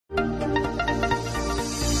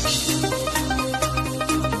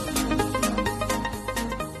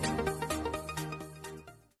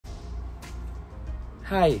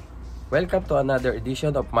Hi! Welcome to another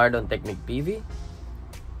edition of Mardon Technique PV.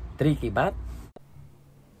 Tricky Math.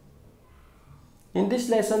 In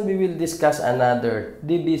this lesson, we will discuss another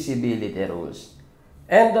divisibility rules.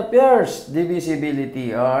 And the first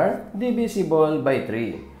divisibility are divisible by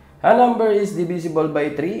 3. A number is divisible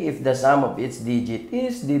by 3 if the sum of its digit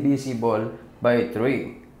is divisible by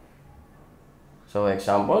 3. So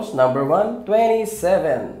examples, number 1,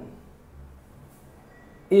 27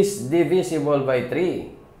 is divisible by 3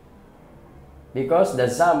 because the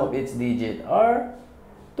sum of its digit are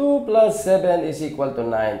 2 plus 7 is equal to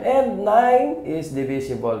 9 and 9 is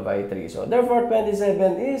divisible by 3. So therefore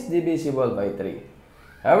 27 is divisible by 3.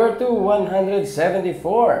 Number 2,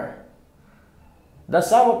 174. The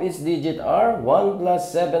sum of its digit are 1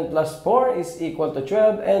 plus 7 plus 4 is equal to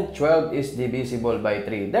 12 and 12 is divisible by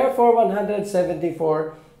 3. Therefore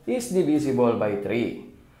 174 is divisible by 3.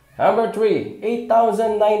 Number 3,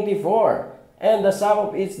 8094. And the sum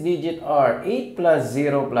of its digit are 8 plus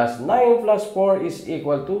 0 plus 9 plus 4 is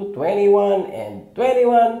equal to 21. And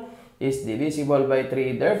 21 is divisible by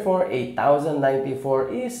 3. Therefore, 8094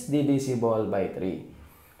 is divisible by 3.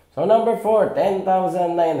 So, number 4,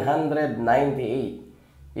 10,998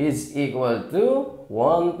 is equal to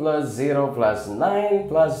 1 plus 0 plus 9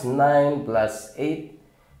 plus 9 plus 8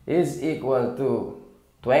 is equal to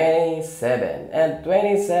 27, and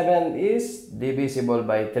 27 is divisible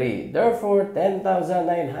by 3. Therefore,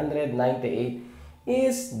 10,998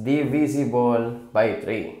 is divisible by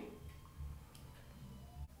 3.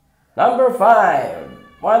 Number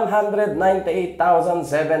 5,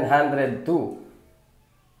 198,702.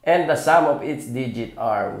 And the sum of its digit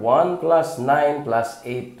are 1 plus 9 plus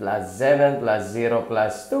 8 plus 7 plus 0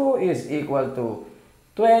 plus 2 is equal to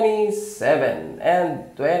 27,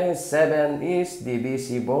 and 27 is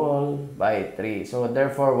divisible by 3. So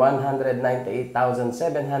therefore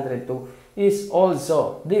 198,702 is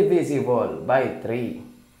also divisible by 3.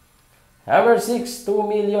 Number 6,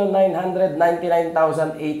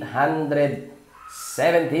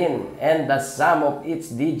 2,999,817, and the sum of its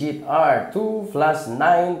digit are 2 plus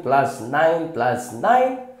 9 plus 9 plus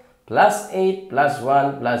 9 plus 8 plus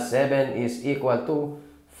 1 plus 7 is equal to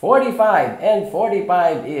 45, and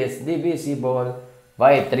 45 is divisible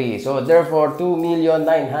by 3. So therefore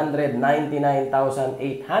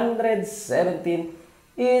 2,999,817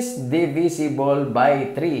 is divisible by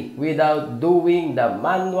 3. Without doing the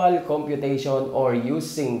manual computation or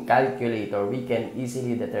using calculator, we can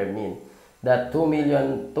easily determine that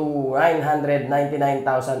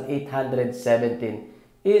 2,999,817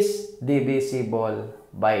 is divisible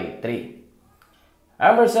by 3.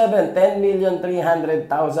 Number 7,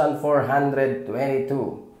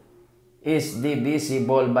 10,300,422 is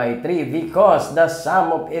divisible by 3 because the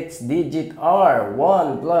sum of its digit are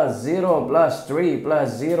 1 plus 0 plus 3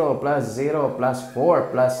 plus 0 plus 0 plus 4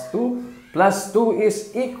 plus 2 plus 2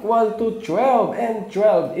 is equal to 12, and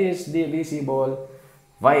 12 is divisible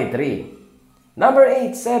by 3. Number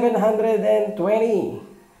 8, 720.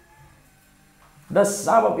 The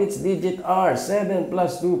sum of its digit are 7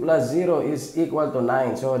 plus 2 plus 0 is equal to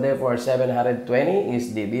 9. So therefore 720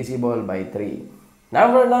 is divisible by 3.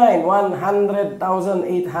 Number 9,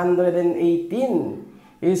 100,818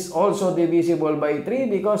 is also divisible by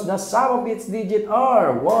 3 because the sum of its digit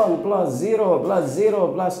are 1 plus 0 plus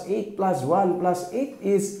 0 plus 8 plus 1 plus 8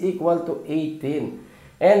 is equal to 18.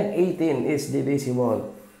 And 18 is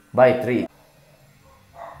divisible by 3.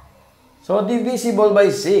 So, divisible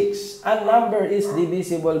by 6. A number is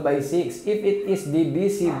divisible by 6 if it is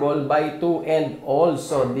divisible by 2 and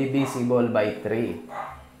also divisible by 3.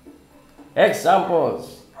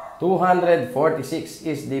 Examples, 246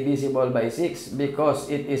 is divisible by 6 because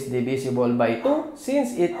it is divisible by 2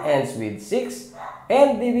 since it ends with 6,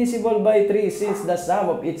 and divisible by 3 since the sum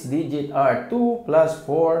of its digit are 2 plus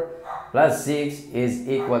 4 plus 6 is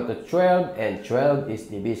equal to 12, and 12 is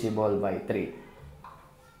divisible by 3.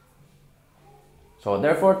 So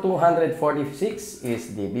therefore 246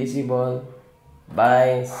 is divisible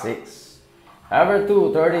by 6. Number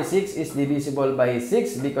 2, 36 is divisible by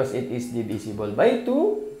 6 because it is divisible by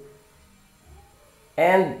 2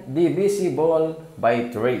 and divisible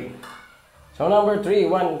by 3. So number 3,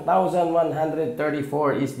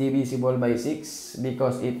 1,134 is divisible by 6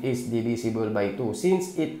 because it is divisible by 2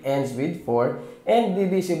 since it ends with 4, and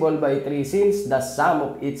divisible by 3 since the sum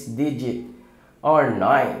of its digit are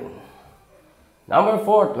 9. Number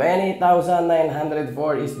 4,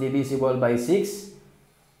 20,904 is divisible by 6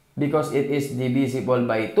 because it is divisible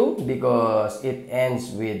by 2 because it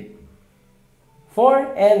ends with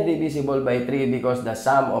 4, and divisible by 3 because the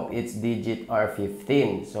sum of its digit are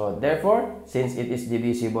 15. So therefore, since it is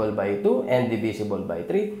divisible by 2 and divisible by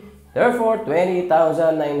 3, Therefore,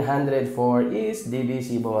 20,904 is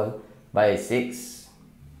divisible by 6.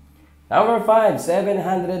 Number 5,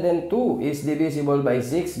 702 is divisible by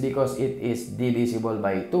 6 because it is divisible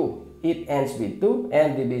by 2. It ends with 2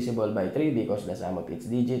 and divisible by 3 because the sum of its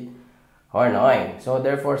digit are 9. So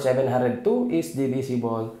therefore, 702 is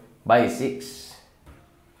divisible by 6.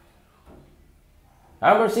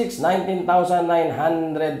 Number 6,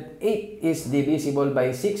 19,908 is divisible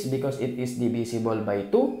by 6 because it is divisible by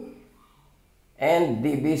 2 and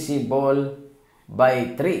divisible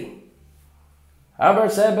by 3. Number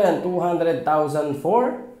 7,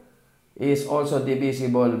 200,004 is also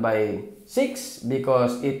divisible by 6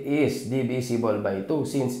 because it is divisible by 2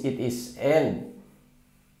 since it is end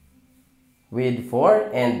with 4,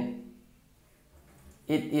 and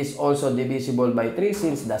it is also divisible by 3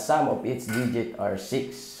 since the sum of its digit are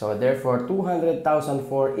 6. So therefore,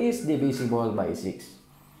 200,004 is divisible by 6.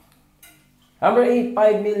 Number 8,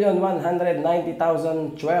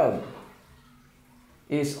 5,190,012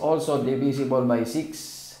 is also divisible by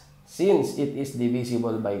 6 since it is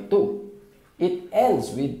divisible by 2. It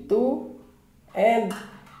ends with 2 and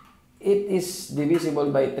it is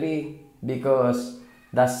divisible by 3 because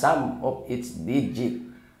the sum of its digit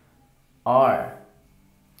are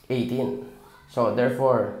 18. So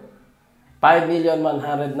therefore,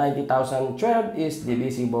 5,190,012 is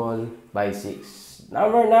divisible by 6.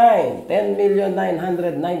 Number 9,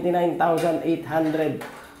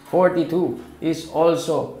 10,999,842 is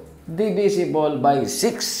also divisible by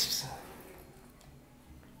 6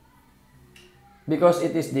 because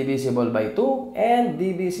it is divisible by 2 and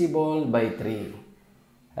divisible by 3.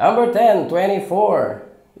 Number 10, 24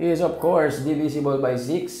 is of course divisible by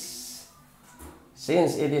 6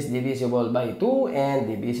 since it is divisible by 2 and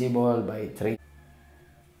divisible by 3.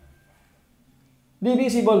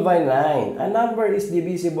 Divisible by 9. A number is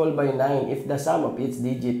divisible by 9 if the sum of its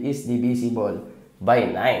digit is divisible by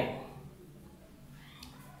 9.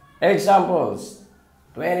 Examples,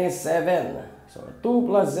 27. So 2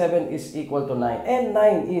 plus 7 is equal to 9 and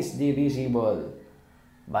 9 is divisible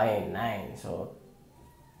by 9. So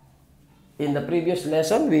in the previous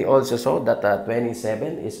lesson, we also saw that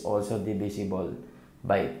 27 is also divisible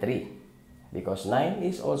by 3 because 9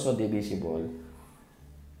 is also divisible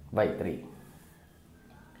by 3.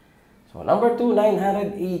 So number 2,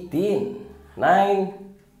 918.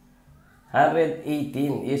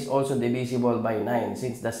 918 is also divisible by 9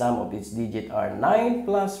 since the sum of its digit are 9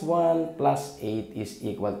 plus 1 plus 8 is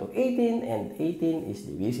equal to 18 and 18 is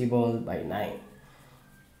divisible by 9.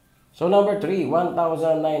 So number 3,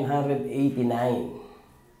 1,989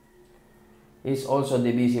 is also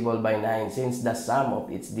divisible by 9 since the sum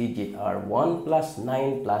of its digit are 1 plus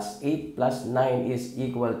 9 plus 8 plus 9 is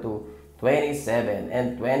equal to 27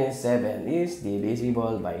 and 27 is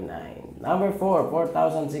divisible by 9. Number 4,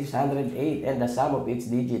 4,608 and the sum of its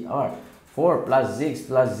digit are 4 plus 6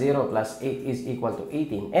 plus 0 plus 8 is equal to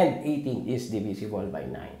 18 and 18 is divisible by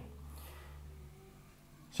 9.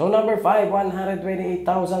 So number 5,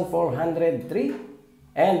 128,403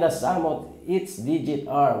 and the sum of its digit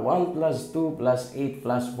are 1 plus 2 plus 8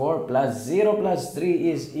 plus 4 plus 0 plus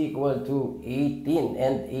 3 is equal to 18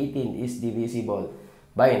 and 18 is divisible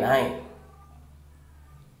by 9.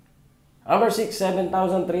 Number 6,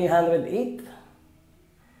 7,308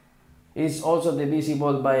 is also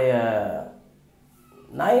divisible by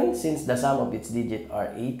 9 since the sum of its digit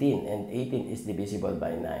are 18 and 18 is divisible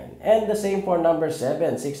by 9. And the same for number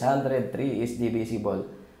 7, 603 is divisible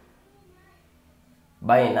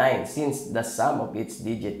by 9 since the sum of its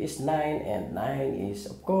digit is 9 and 9 is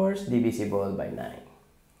of course divisible by 9.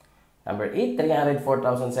 Number 8,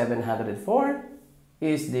 304,704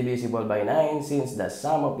 is divisible by 9 since the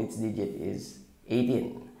sum of its digit is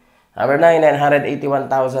 18. Number 9,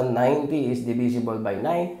 981,090 is divisible by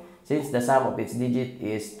 9 since the sum of its digit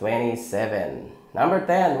is 27. Number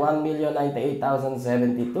 10,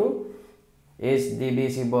 1,098,072 is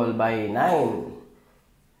divisible by 9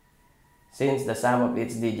 since the sum of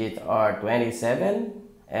its digit are 27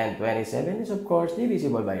 and 27 is of course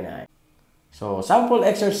divisible by 9. So sample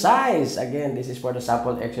exercise, again this is for the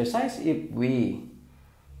sample exercise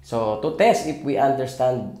to test if we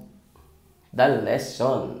understand the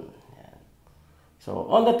lesson. So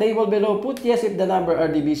on the table below, put yes if the number are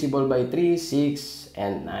divisible by 3, 6,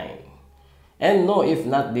 and 9. And no if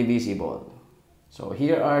not divisible. So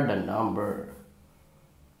here are the number.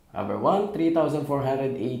 Number 1,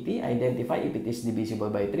 3,480. Identify if it is divisible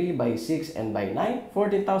by 3, by 6, and by 9.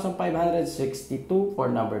 14,562 for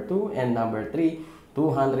number 2. And number 3,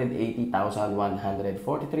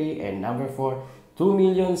 280,143. And number 4,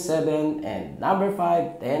 2,000,007, and number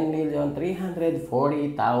 5,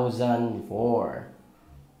 10,340,004.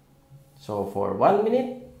 So for 1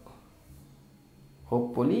 minute,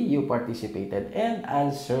 hopefully you participated and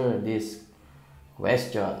answer this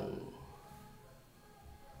question.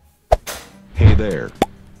 Hey there.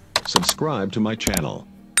 Subscribe to my channel.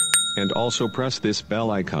 And also press this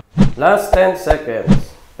bell icon. Last 10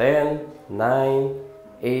 seconds. 10, 9,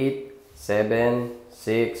 8, 7,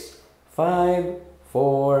 6, 5,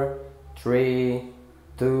 4, 3,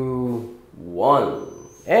 2, 1.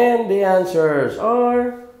 And the answers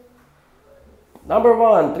are... Number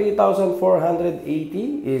 1,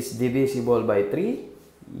 3,480 is divisible by 3.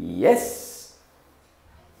 Yes.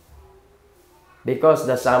 Because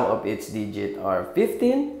the sum of its digits are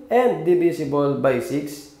 15 and divisible by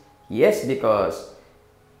 6. Yes, because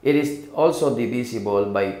it is also divisible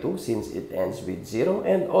by 2 since it ends with 0,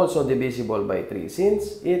 and also divisible by 3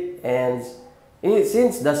 since the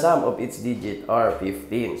sum of its digits are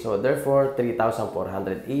 15. So therefore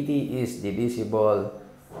 3,480 is divisible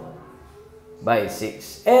by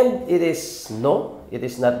 6. And it is not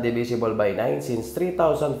divisible by 9 since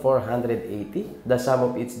 3,480, the sum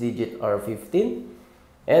of its digits are 15,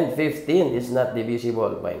 and 15 is not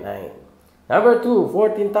divisible by 9. Number 2,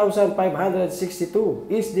 14,562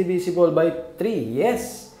 is divisible by 3.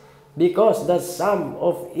 Yes, because the sum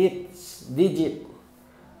of its digits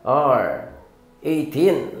are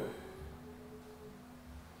 18.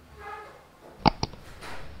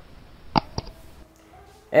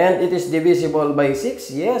 And it is divisible by 6.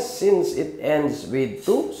 Yes, since it ends with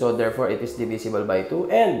 2. So therefore it is divisible by 2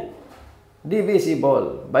 and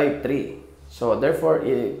divisible by 3. So therefore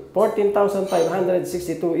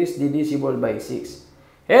 14,562 is divisible by 6.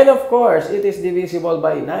 And of course it is divisible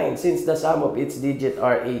by 9 since the sum of its digits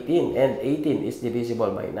are 18 and 18 is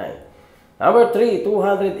divisible by 9. Number 3,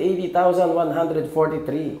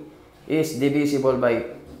 280,143 is divisible by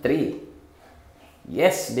 3.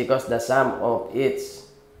 Yes, because the sum of its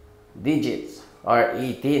digits are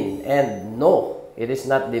 18, and no, it is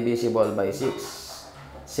not divisible by 6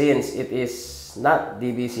 since it is not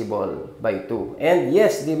divisible by 2, and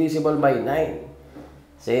yes, divisible by 9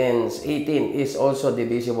 since 18 is also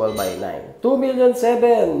divisible by 9.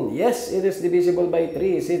 2,000,007, yes, it is divisible by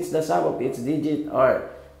 3 since the sum of its digits are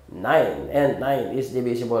 9, and 9 is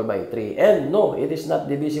divisible by 3, and no, it is not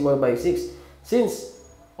divisible by 6 since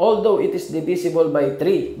although it is divisible by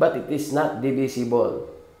 3 but it is not divisible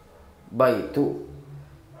by 2.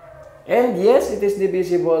 And yes, it is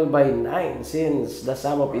divisible by 9 since the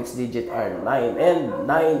sum of its digits are 9, and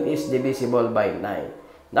 9 is divisible by 9.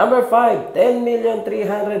 Number 5,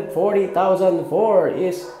 10,340,004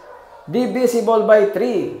 is divisible by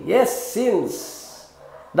 3. Yes, since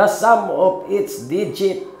the sum of its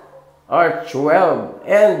digits are 12,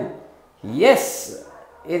 and yes,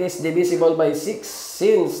 it is divisible by 6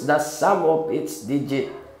 since the sum of its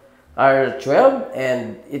digits are 12,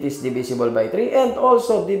 and it is divisible by 3, and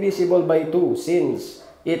also divisible by 2 since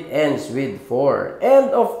it ends with 4.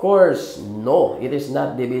 And of course, no, it is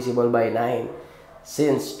not divisible by 9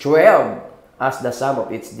 since 12 as the sum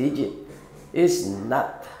of its digit is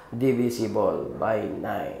not divisible by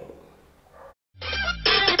 9.